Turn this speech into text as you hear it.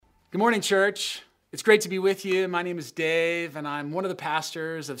Good morning, church. It's great to be with you. My name is Dave, and I'm one of the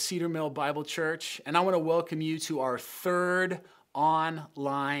pastors of Cedar Mill Bible Church, and I want to welcome you to our third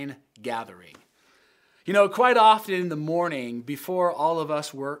online gathering. You know, quite often in the morning, before all of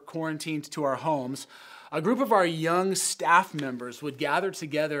us were quarantined to our homes, a group of our young staff members would gather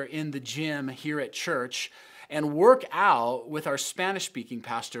together in the gym here at church and work out with our Spanish-speaking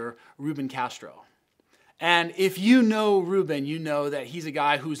pastor, Ruben Castro. And if you know Ruben, you know that he's a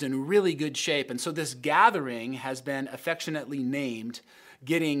guy who's in really good shape. And so this gathering has been affectionately named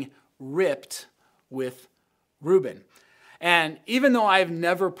Getting Ripped with Ruben. And even though I've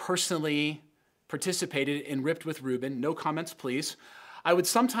never personally participated in Ripped with Ruben, no comments please, I would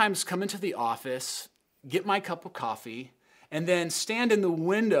sometimes come into the office, get my cup of coffee, and then stand in the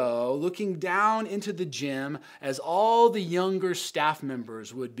window looking down into the gym as all the younger staff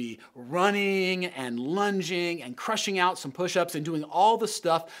members would be running and lunging and crushing out some push-ups and doing all the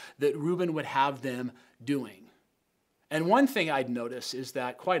stuff that Ruben would have them doing. And one thing I'd notice is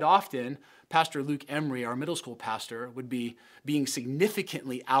that quite often, Pastor Luke Emery, our middle school pastor, would be being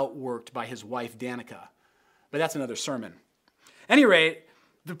significantly outworked by his wife, Danica. But that's another sermon. At any rate,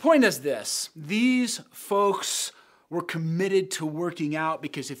 the point is this: these folks were committed to working out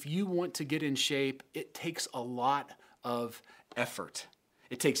because if you want to get in shape, it takes a lot of effort.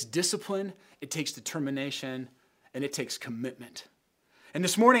 It takes discipline, it takes determination, and it takes commitment. And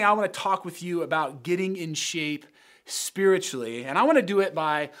this morning, I want to talk with you about getting in shape spiritually. And I want to do it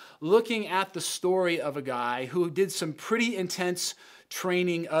by looking at the story of a guy who did some pretty intense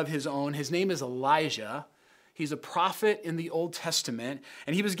training of his own. His name is Elijah. He's a prophet in the Old Testament,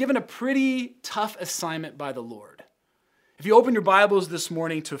 and he was given a pretty tough assignment by the Lord. If you open your Bibles this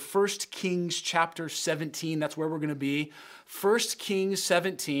morning to 1 Kings chapter 17, that's where we're going to be. 1 Kings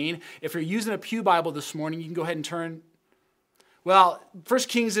 17. If you're using a pew Bible this morning, you can go ahead and turn. Well, 1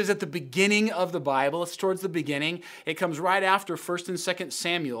 Kings is at the beginning of the Bible. It's towards the beginning. It comes right after 1 and 2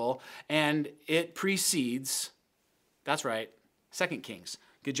 Samuel, and it precedes, that's right, 2 Kings.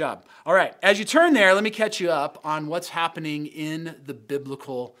 Good job. All right, as you turn there, let me catch you up on what's happening in the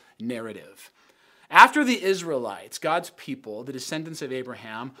biblical narrative. After the Israelites, God's people, the descendants of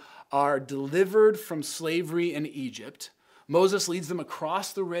Abraham, are delivered from slavery in Egypt, Moses leads them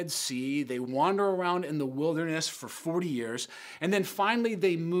across the Red Sea. They wander around in the wilderness for 40 years, and then finally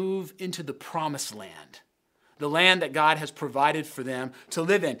they move into the Promised Land, the land that God has provided for them to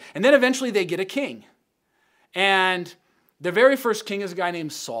live in. And then eventually they get a king. And their very first king is a guy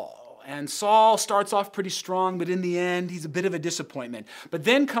named Saul. And Saul starts off pretty strong, but in the end, he's a bit of a disappointment. But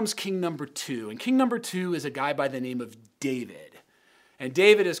then comes king number 2. And king number 2 is a guy by the name of David. And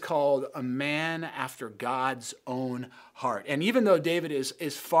David is called a man after God's own heart. And even though David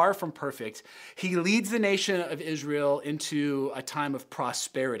is far from perfect, he leads the nation of Israel into a time of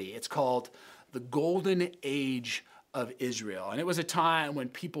prosperity. It's called the Golden Age of Israel. And it was a time when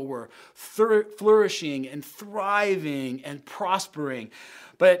people were flourishing and thriving and prospering.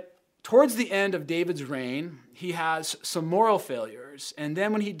 But towards the end of David's reign, he has some moral failures. And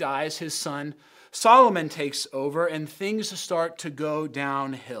then when he dies, his son Solomon takes over and things start to go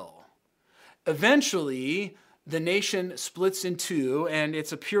downhill. Eventually, the nation splits in two, and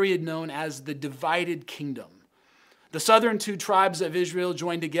it's a period known as the divided kingdom. The southern 2 tribes of Israel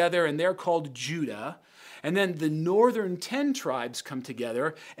join together, and they're called Judah. And then the northern 10 tribes come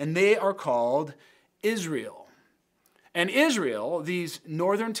together, and they are called Israel. And Israel, these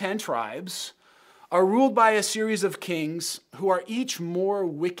northern 10 tribes, are ruled by a series of kings who are each more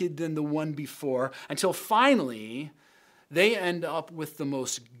wicked than the one before, until finally they end up with the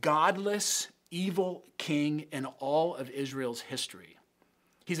most godless, evil king in all of Israel's history.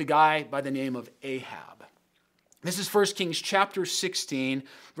 He's a guy by the name of Ahab. This is 1 Kings chapter 16,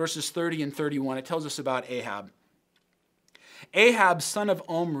 verses 30 and 31. It tells us about Ahab. Ahab, son of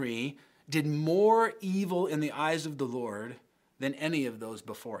Omri, did more evil in the eyes of the Lord than any of those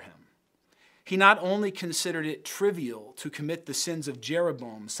before him. He not only considered it trivial to commit the sins of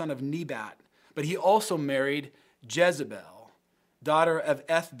Jeroboam, son of Nebat, but he also married Jezebel, daughter of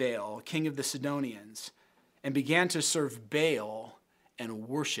Ethbaal, king of the Sidonians, and began to serve Baal and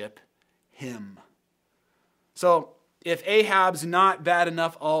worship him. So if Ahab's not bad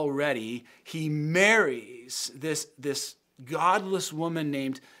enough already, he marries this godless woman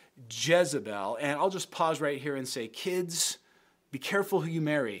named Jezebel. And I'll just pause right here and say, kids, be careful who you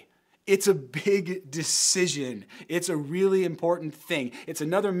marry. It's a big decision. It's a really important thing. It's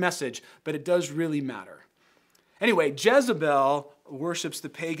another message, but it does really matter. Anyway, Jezebel worships the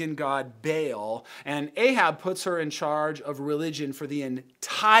pagan god Baal, and Ahab puts her in charge of religion for the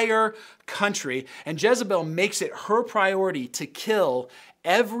entire country, and Jezebel makes it her priority to kill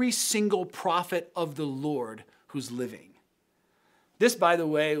every single prophet of the Lord who's living. This, by the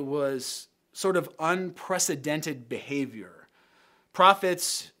way, was sort of unprecedented behavior.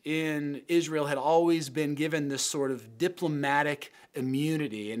 Prophets in Israel had always been given this sort of diplomatic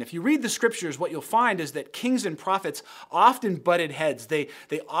immunity. And if you read the scriptures, what you'll find is that kings and prophets often butted heads. They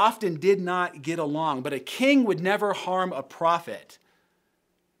often did not get along. But a king would never harm a prophet.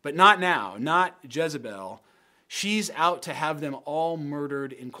 But not now, not Jezebel. She's out to have them all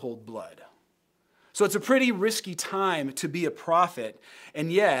murdered in cold blood. So it's a pretty risky time to be a prophet.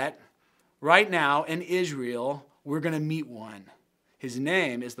 And yet, right now in Israel, we're going to meet one. His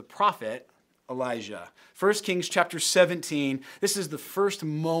name is the prophet Elijah. 1 Kings chapter 17, this is the first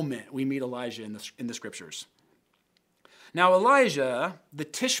moment we meet Elijah in the scriptures. Now Elijah, the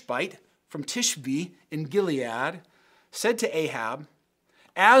Tishbite from Tishbe in Gilead, said to Ahab,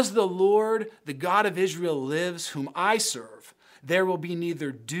 "As the Lord, the God of Israel lives, whom I serve, there will be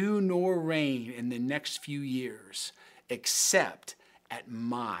neither dew nor rain in the next few years, except at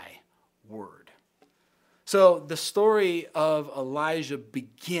my word." So the story of Elijah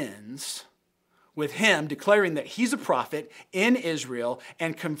begins with him declaring that he's a prophet in Israel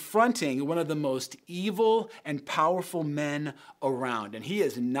and confronting one of the most evil and powerful men around. And he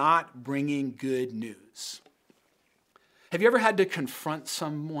is not bringing good news. Have you ever had to confront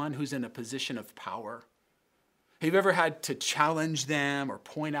someone who's in a position of power? Have you ever had to challenge them or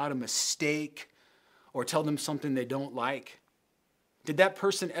point out a mistake or tell them something they don't like? Did that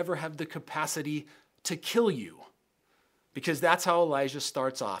person ever have the capacity to kill you? Because that's how Elijah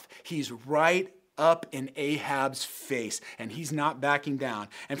starts off. He's right up in Ahab's face, and he's not backing down.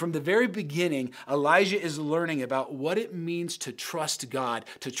 And from the very beginning, Elijah is learning about what it means to trust God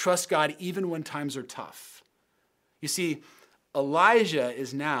even when times are tough. You see, Elijah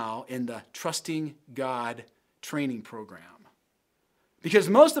is now in the Trusting God training program. Because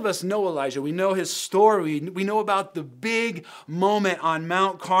most of us know Elijah. We know his story. We know about the big moment on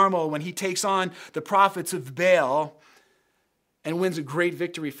Mount Carmel when he takes on the prophets of Baal and wins a great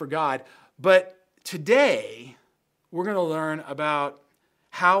victory for God. But today, we're going to learn about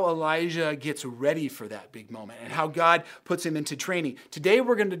how Elijah gets ready for that big moment and how God puts him into training. Today,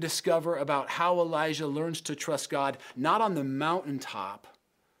 we're going to discover about how Elijah learns to trust God, not on the mountaintop,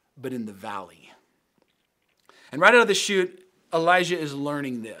 but in the valley. And right out of the chute, Elijah is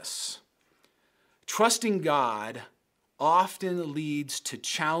learning this. Trusting God often leads to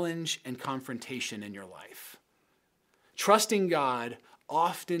challenge and confrontation in your life. Trusting God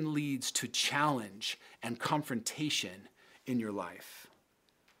often leads to challenge and confrontation in your life.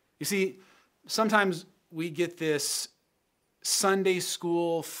 You see, sometimes we get this Sunday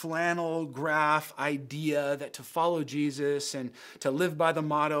school flannel graph idea that to follow Jesus and to live by the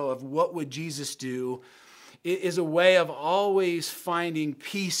motto of what would Jesus do is a way of always finding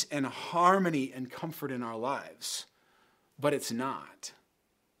peace and harmony and comfort in our lives. But it's not.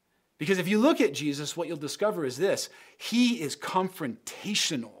 Because if you look at Jesus, what you'll discover is this: he is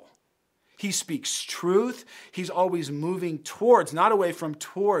confrontational. He speaks truth. He's always moving towards, not away from,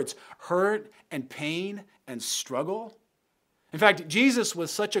 towards hurt and pain and struggle. In fact, Jesus was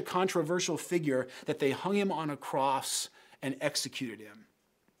such a controversial figure that they hung him on a cross and executed him.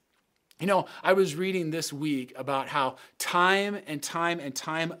 You know, I was reading this week about how time and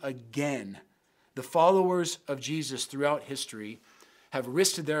time again, the followers of Jesus throughout history have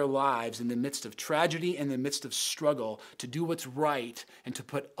risked their lives in the midst of tragedy, in the midst of struggle, to do what's right and to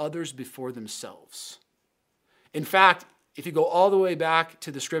put others before themselves. In fact, if you go all the way back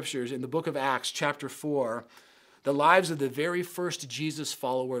to the scriptures in the book of Acts, chapter 4, the lives of the very first Jesus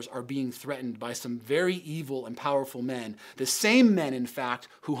followers are being threatened by some very evil and powerful men. The same men, in fact,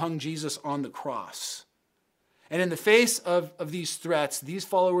 who hung Jesus on the cross. And in the face of these threats, these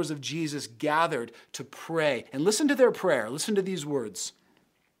followers of Jesus gathered to pray. And listen to their prayer. Listen to these words.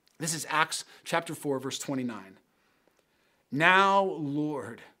 This is Acts chapter 4, verse 29. "Now,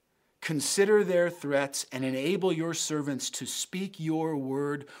 Lord, consider their threats and enable your servants to speak your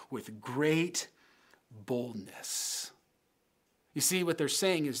word with great boldness." You see, what they're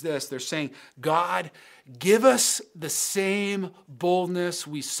saying is this. They're saying, God, give us the same boldness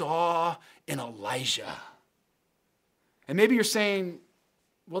we saw in Elijah. And maybe you're saying,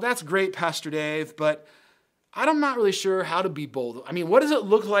 well, that's great, Pastor Dave, but I'm not really sure how to be bold. I mean, what does it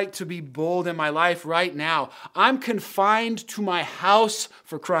look like to be bold in my life right now? I'm confined to my house,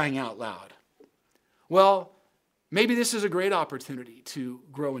 for crying out loud. Well, maybe this is a great opportunity to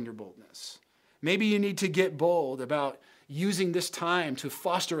grow in your boldness. Maybe you need to get bold about using this time to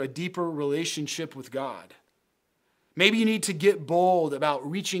foster a deeper relationship with God. Maybe you need to get bold about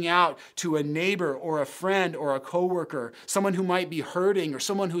reaching out to a neighbor or a friend or a coworker, someone who might be hurting or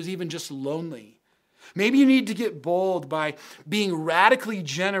someone who's even just lonely. Maybe you need to get bold by being radically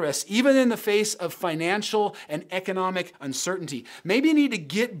generous, even in the face of financial and economic uncertainty. Maybe you need to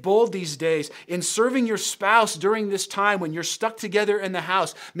get bold these days in serving your spouse during this time when you're stuck together in the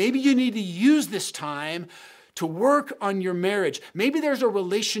house. Maybe you need to use this time to work on your marriage. Maybe there's a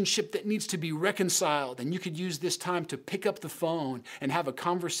relationship that needs to be reconciled, and you could use this time to pick up the phone and have a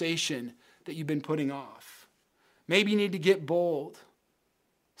conversation that you've been putting off. Maybe you need to get bold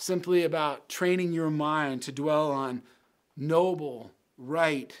simply about training your mind to dwell on noble,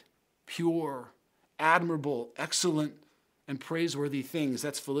 right, pure, admirable, excellent, and praiseworthy things.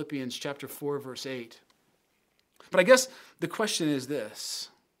 That's Philippians chapter 4, verse 8. But I guess the question is this: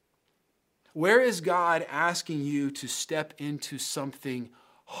 where is God asking you to step into something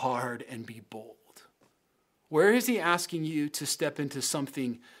hard and be bold? Where is he asking you to step into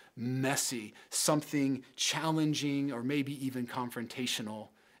something messy, something challenging, or maybe even confrontational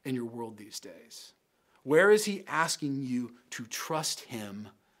in your world these days? Where is he asking you to trust him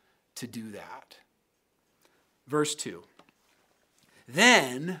to do that? Verse 2.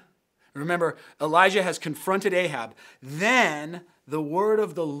 Then, remember, Elijah has confronted Ahab. Then the word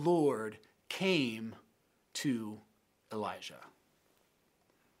of the Lord came to Elijah.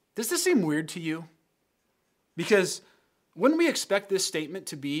 Does this seem weird to you? Because wouldn't we expect this statement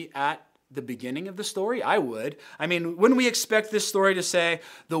to be at the beginning of the story? I would. I mean, wouldn't we expect this story to say,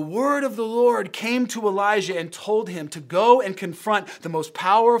 the word of the Lord came to Elijah and told him to go and confront the most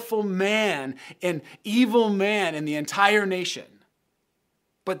powerful man and evil man in the entire nation?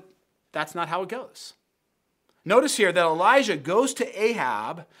 But that's not how it goes. Notice here that Elijah goes to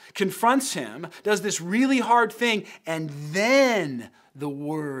Ahab, confronts him, does this really hard thing, and then the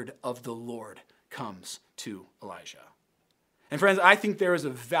word of the Lord comes to Elijah. And friends, I think there is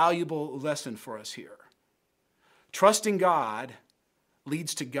a valuable lesson for us here. Trusting God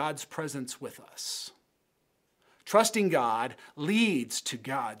leads to God's presence with us. Trusting God leads to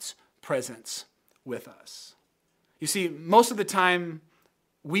God's presence with us. You see, most of the time,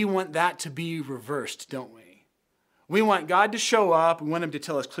 we want that to be reversed, don't we? We want God to show up. We want him to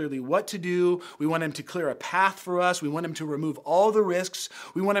tell us clearly what to do. We want him to clear a path for us. We want him to remove all the risks.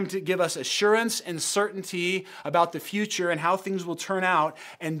 We want him to give us assurance and certainty about the future and how things will turn out.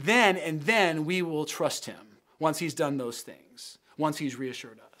 And then we will trust him once he's done those things, once he's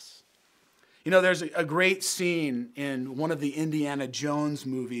reassured us. You know, there's a great scene in one of the Indiana Jones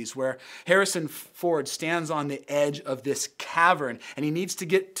movies where Harrison Ford stands on the edge of this cavern and he needs to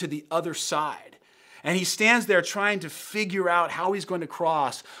get to the other side. And he stands there trying to figure out how he's going to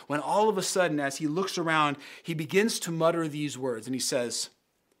cross when all of a sudden, as he looks around, he begins to mutter these words. And he says,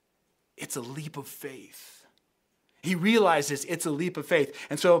 "It's a leap of faith." He realizes it's a leap of faith.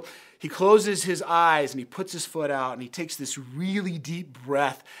 And so he closes his eyes and he puts his foot out and he takes this really deep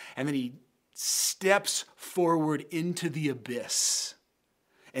breath. And then he steps forward into the abyss.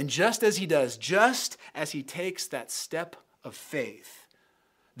 And just as he does, just as he takes that step of faith,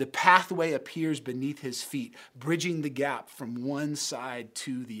 the pathway appears beneath his feet, bridging the gap from one side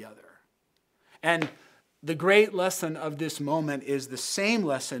to the other. And the great lesson of this moment is the same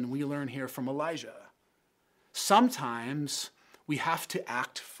lesson we learn here from Elijah. Sometimes we have to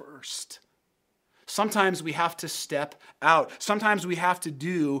act first. Sometimes we have to step out. Sometimes we have to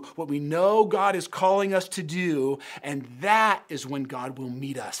do what we know God is calling us to do, and that is when God will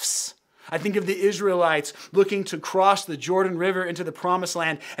meet us. I think of the Israelites looking to cross the Jordan River into the Promised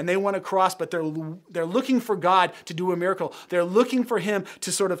Land, and they want to cross, but they're looking for God to do a miracle. They're looking for him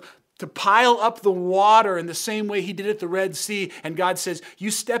to pile up the water in the same way he did at the Red Sea. And God says,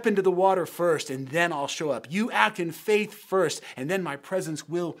 you step into the water first, and then I'll show up. You act in faith first, and then my presence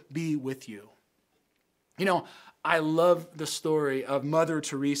will be with you. You know, I love the story of Mother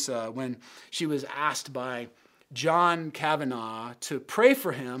Teresa when she was asked by John Kavanaugh to pray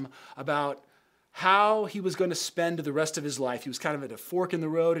for him about how he was going to spend the rest of his life. He was kind of at a fork in the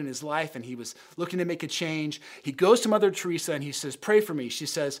road in his life, and he was looking to make a change. He goes to Mother Teresa, and he says, "Pray for me." She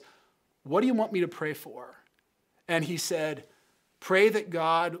says, "What do you want me to pray for?" And he said, "Pray that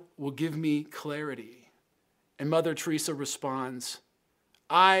God will give me clarity." And Mother Teresa responds,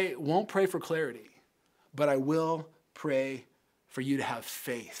 "I won't pray for clarity, but I will pray for you to have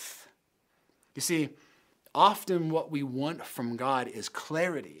faith." You see, often what we want from God is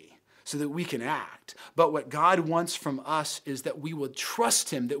clarity so that we can act. But what God wants from us is that we would trust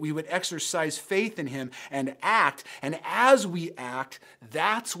him, that we would exercise faith in him and act. And as we act,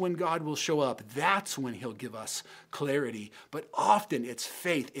 that's when God will show up. That's when he'll give us clarity. But often it's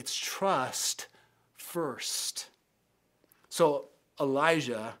faith, it's trust first. So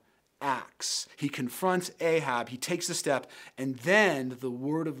Elijah acts. He confronts Ahab. He takes a step, and then the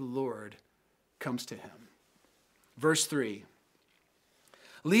word of the Lord comes to him. Verse 3.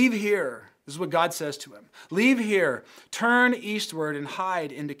 Leave here. This is what God says to him. Leave here, turn eastward and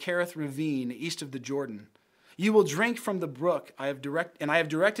hide into Kerith Ravine, east of the Jordan. You will drink from the brook, I have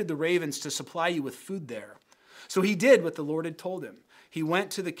directed the ravens to supply you with food there. So he did what the Lord had told him. He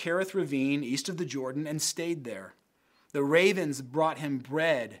went to the Kerith Ravine, east of the Jordan, and stayed there. The ravens brought him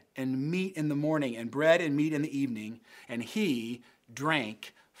bread and meat in the morning, and bread and meat in the evening, and he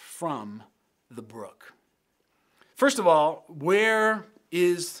drank from the brook. First of all, where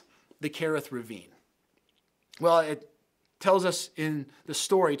is the Kerith Ravine? Well, it tells us in the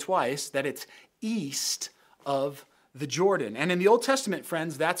story twice that it's east of the Jordan. And in the Old Testament,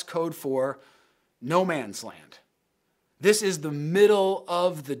 friends, that's code for no man's land. This is the middle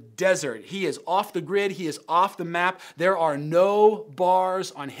of the desert. He is off the grid. He is off the map. There are no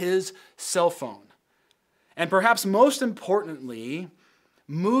bars on his cell phone. And perhaps most importantly,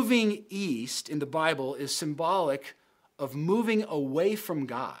 moving east in the Bible is symbolic of moving away from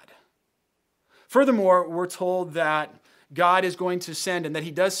God. Furthermore, we're told that God is going to send, and that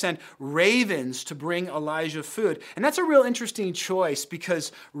he does send, ravens to bring Elijah food. And that's a real interesting choice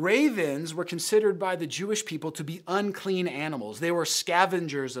because ravens were considered by the Jewish people to be unclean animals. They were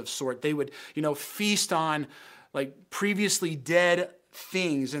scavengers of sort. They would, feast on like previously dead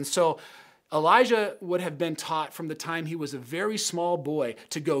things. And so Elijah would have been taught from the time he was a very small boy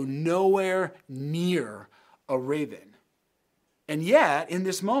to go nowhere near a raven. And yet, in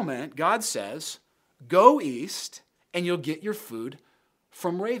this moment, God says, go east and you'll get your food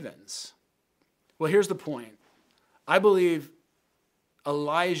from ravens. Well, here's the point. I believe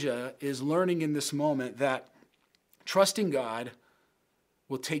Elijah is learning in this moment that trusting God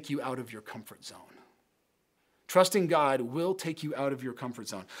will take you out of your comfort zone. Trusting God will take you out of your comfort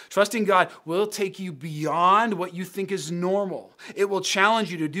zone. Trusting God will take you beyond what you think is normal. It will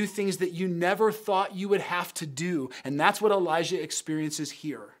challenge you to do things that you never thought you would have to do. And that's what Elijah experiences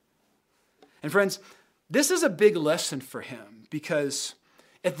here. And friends, this is a big lesson for him because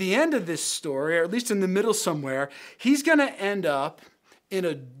at the end of this story, or at least in the middle somewhere, he's going to end up in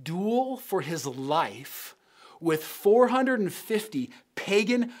a duel for his life with 450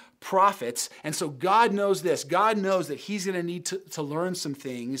 pagan prophets. And so God knows this. God knows that he's going to need to learn some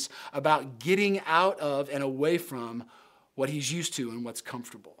things about getting out of and away from what he's used to and what's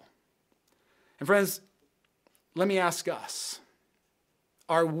comfortable. And friends, let me ask us,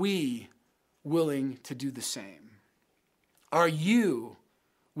 are we willing to do the same? Are you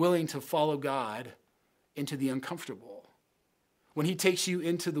willing to follow God into the uncomfortable? When he takes you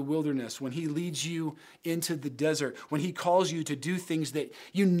into the wilderness, when he leads you into the desert, when he calls you to do things that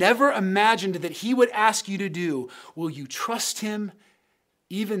you never imagined that he would ask you to do, will you trust him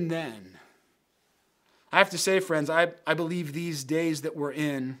even then? I have to say, friends, I believe these days that we're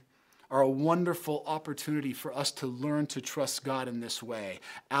in are a wonderful opportunity for us to learn to trust God in this way,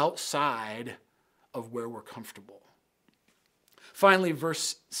 outside of where we're comfortable. Finally,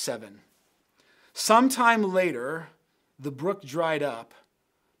 verse 7. Sometime later, the brook dried up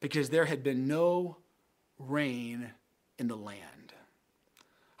because there had been no rain in the land.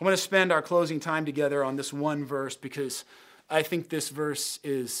 I want to spend our closing time together on this one verse because I think this verse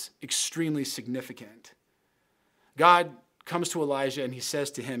is extremely significant. God comes to Elijah and he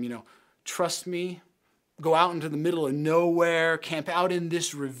says to him, trust me, go out into the middle of nowhere, camp out in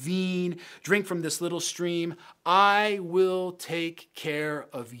this ravine, drink from this little stream. I will take care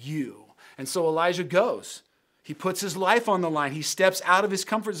of you. And so Elijah goes. He puts his life on the line. He steps out of his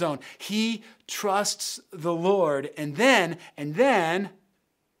comfort zone. He trusts the Lord. And then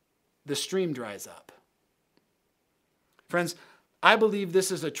the stream dries up. Friends, I believe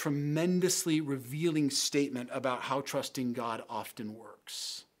this is a tremendously revealing statement about how trusting God often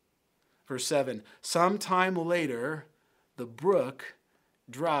works. Verse 7, sometime later, the brook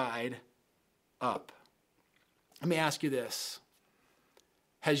dried up. Let me ask you this.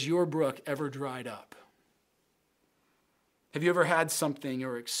 Has your brook ever dried up? Have you ever had something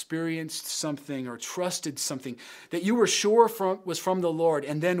or experienced something or trusted something that you were sure was from the Lord,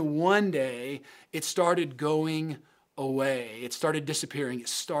 and then one day it started going away, it started disappearing, it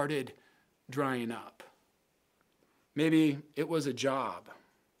started drying up? Maybe it was a job,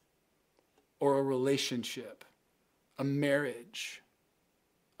 or a relationship, a marriage,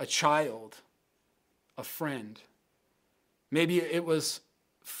 a child, a friend. Maybe it was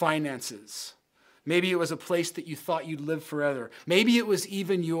finances. Maybe it was a place that you thought you'd live forever. Maybe it was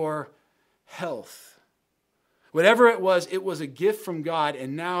even your health. Whatever it was a gift from God,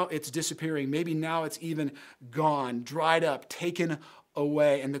 and now it's disappearing. Maybe now it's even gone, dried up, taken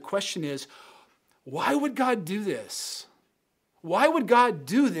away. And the question is, why would God do this? Why would God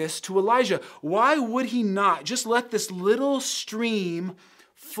do this to Elijah? Why would he not just let this little stream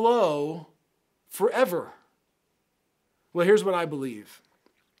flow forever? Well, here's what I believe.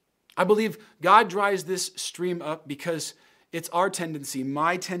 I believe God dries this stream up because it's our tendency,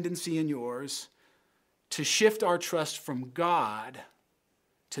 my tendency and yours, to shift our trust from God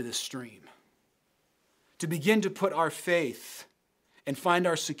to the stream. To begin to put our faith and find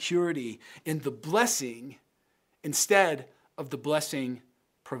our security in the blessing instead of the blessing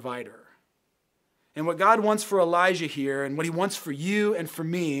provider. And what God wants for Elijah here, and what he wants for you and for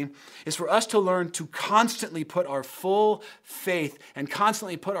me, is for us to learn to constantly put our full faith and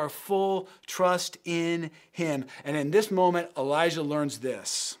constantly put our full trust in him. And in this moment, Elijah learns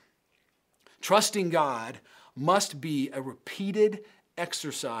this. Trusting God must be a repeated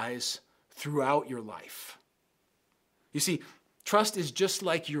exercise throughout your life. You see, trust is just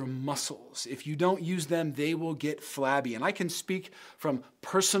like your muscles. If you don't use them, they will get flabby. And I can speak from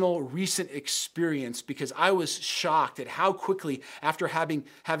personal recent experience because I was shocked at how quickly, after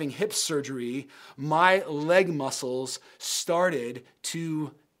having hip surgery, my leg muscles started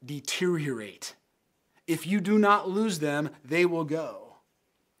to deteriorate. If you do not lose them, they will go.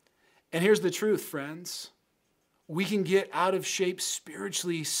 And here's the truth, friends. We can get out of shape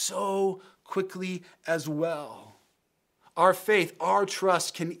spiritually so quickly as well. Our faith, our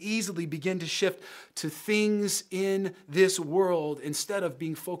trust can easily begin to shift to things in this world instead of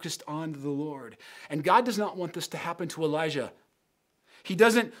being focused on the Lord. And God does not want this to happen to Elijah. He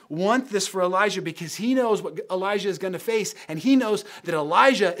doesn't want this for Elijah because he knows what Elijah is going to face, and he knows that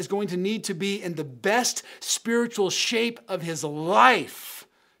Elijah is going to need to be in the best spiritual shape of his life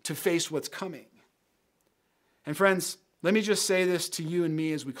to face what's coming. And friends, let me just say this to you and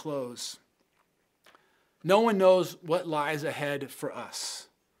me as we close. No one knows what lies ahead for us,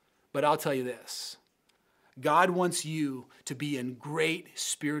 but I'll tell you this. God wants you to be in great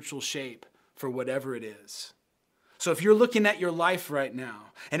spiritual shape for whatever it is. So if you're looking at your life right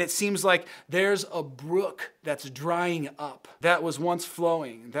now, and it seems like there's a brook that's drying up, that was once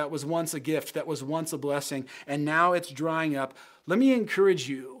flowing, that was once a gift, that was once a blessing, and now it's drying up, let me encourage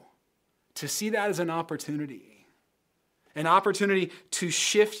you to see that as an opportunity to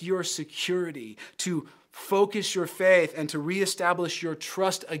shift your security, to focus your faith, and to reestablish your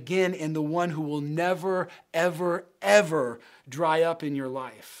trust again in the one who will never, ever, ever dry up in your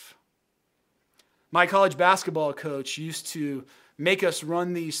life. My college basketball coach used to make us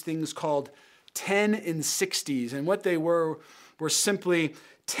run these things called 10 and 60s, and what they were simply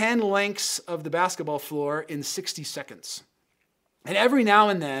 10 lengths of the basketball floor in 60 seconds. And every now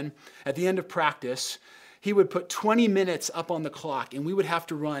and then, at the end of practice, he would put 20 minutes up on the clock, and we would have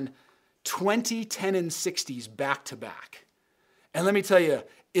to run 20 10 and 60s back to back. And let me tell you,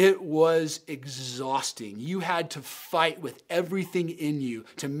 it was exhausting. You had to fight with everything in you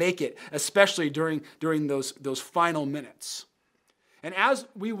to make it, especially during those final minutes. And as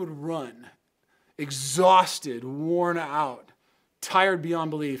we would run, exhausted, worn out, tired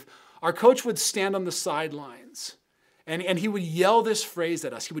beyond belief, our coach would stand on the sidelines. And he would yell this phrase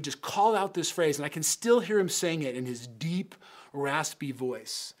at us. He would just call out this phrase, and I can still hear him saying it in his deep, raspy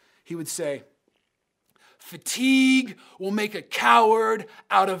voice. He would say, "Fatigue will make a coward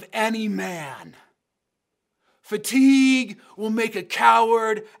out of any man. Fatigue will make a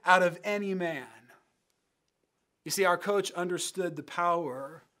coward out of any man." You see, our coach understood the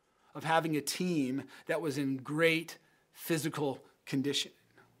power of having a team that was in great physical condition.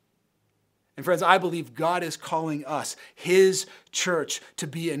 And friends, I believe God is calling us, his church, to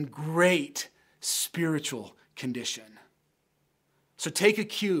be in great spiritual condition. So take a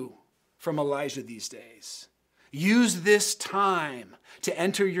cue from Elijah these days. Use this time to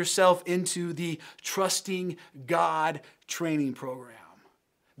enter yourself into the Trusting God training program.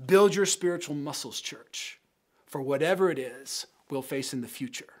 Build your spiritual muscles, church, for whatever it is we'll face in the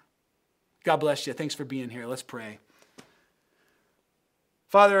future. God bless you. Thanks for being here. Let's pray.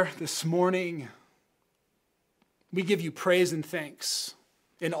 Father, this morning, we give you praise and thanks.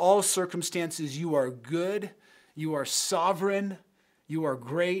 In all circumstances, you are good, you are sovereign, you are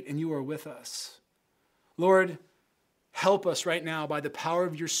great, and you are with us. Lord, help us right now by the power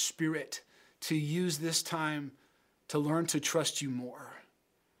of your Spirit to use this time to learn to trust you more.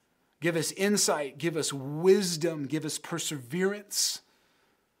 Give us insight, give us wisdom, give us perseverance,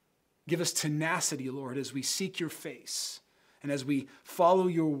 give us tenacity, Lord, as we seek your face. And as we follow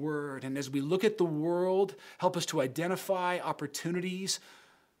your word, and as we look at the world, help us to identify opportunities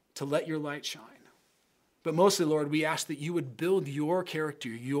to let your light shine. But mostly, Lord, we ask that you would build your character,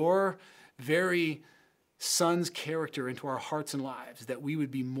 your very Son's character into our hearts and lives, that we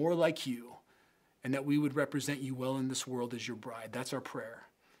would be more like you and that we would represent you well in this world as your bride. That's our prayer.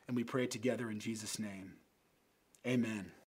 And we pray it together in Jesus' name. Amen.